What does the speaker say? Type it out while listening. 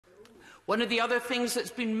One of the other things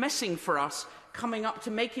that's been missing for us coming up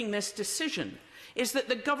to making this decision is that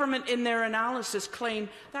the government in their analysis claim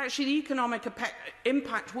that actually the economic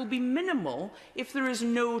impact will be minimal if there is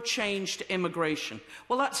no change to immigration.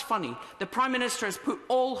 Well, that's funny. The Prime Minister has put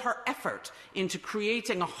all her effort into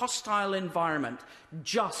creating a hostile environment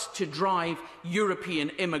just to drive European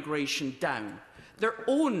immigration down. Their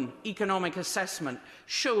own economic assessment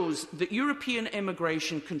shows that European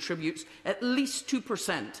immigration contributes at least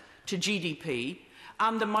 2% to GDP,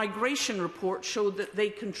 and the migration report showed that they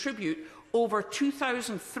contribute over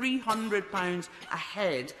 £2,300 a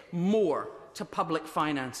head more to public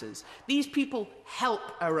finances. These people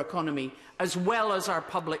help our economy as well as our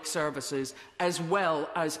public services, as well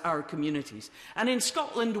as our communities. And in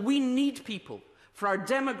Scotland, we need people for our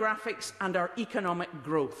demographics and our economic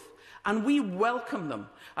growth. And we welcome them.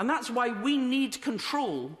 And that's why we need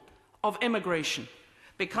control of immigration.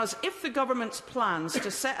 Because if the government's plans to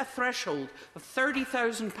set a threshold of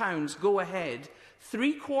 £30,000 go ahead,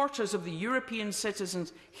 3/4 of the European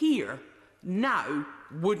citizens here now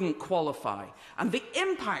wouldn't qualify. And the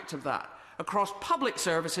impact of that across public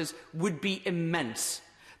services would be immense.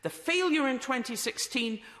 The failure in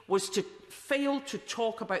 2016 was to fail to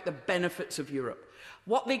talk about the benefits of Europe,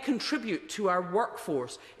 what they contribute to our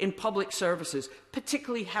workforce in public services,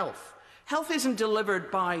 particularly health. Health isn't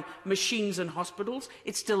delivered by machines and hospitals,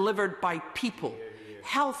 it's delivered by people.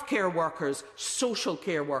 Healthcare workers, social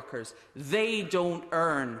care workers, they don't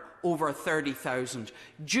earn over 30,000.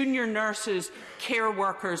 Junior nurses, care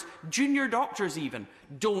workers, junior doctors even,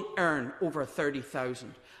 don't earn over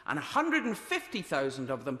 30,000. And 150,000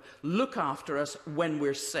 of them look after us when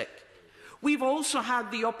we're sick. We've also had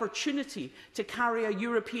the opportunity to carry a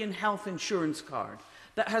European health insurance card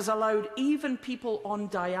that has allowed even people on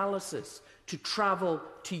dialysis to travel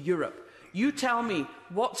to Europe. You tell me,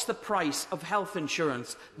 what's the price of health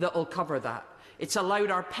insurance that will cover that? It's allowed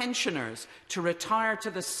our pensioners to retire to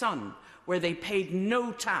the sun, where they paid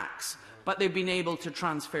no tax, but they've been able to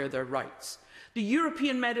transfer their rights. The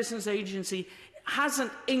European Medicines Agency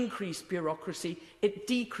hasn't increased bureaucracy, it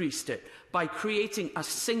decreased it by creating a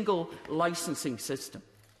single licensing system.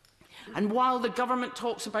 And while the government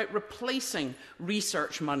talks about replacing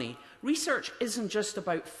research money, research isn't just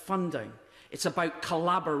about funding, it's about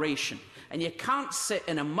collaboration. And you can't sit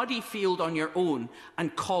in a muddy field on your own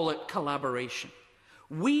and call it collaboration.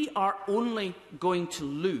 We are only going to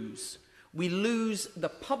lose. We lose the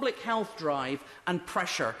public health drive and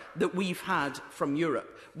pressure that we've had from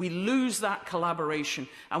Europe. We lose that collaboration,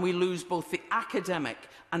 and we lose both the academic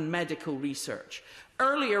and medical research.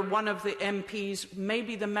 Earlier, one of the MPs,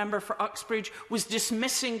 maybe the member for Uxbridge, was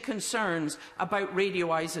dismissing concerns about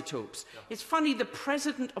radioisotopes. It's funny, the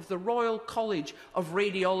President of the Royal College of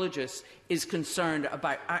Radiologists is concerned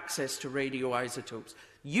about access to radioisotopes.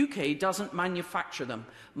 UK doesn't manufacture them.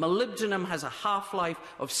 Molybdenum has a half-life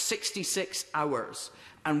of 66 hours,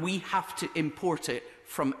 and we have to import it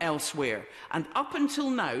from elsewhere. And up until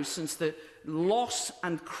now, since the loss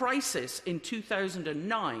and crisis in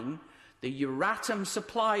 2009, the Euratom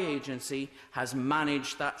Supply Agency has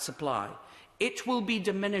managed that supply. It will be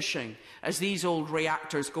diminishing as these old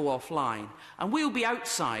reactors go offline, and we'll be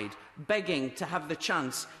outside begging to have the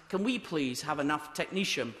chance, can we please have enough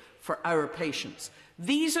technetium for our patients?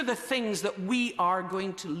 These are the things that we are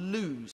going to lose.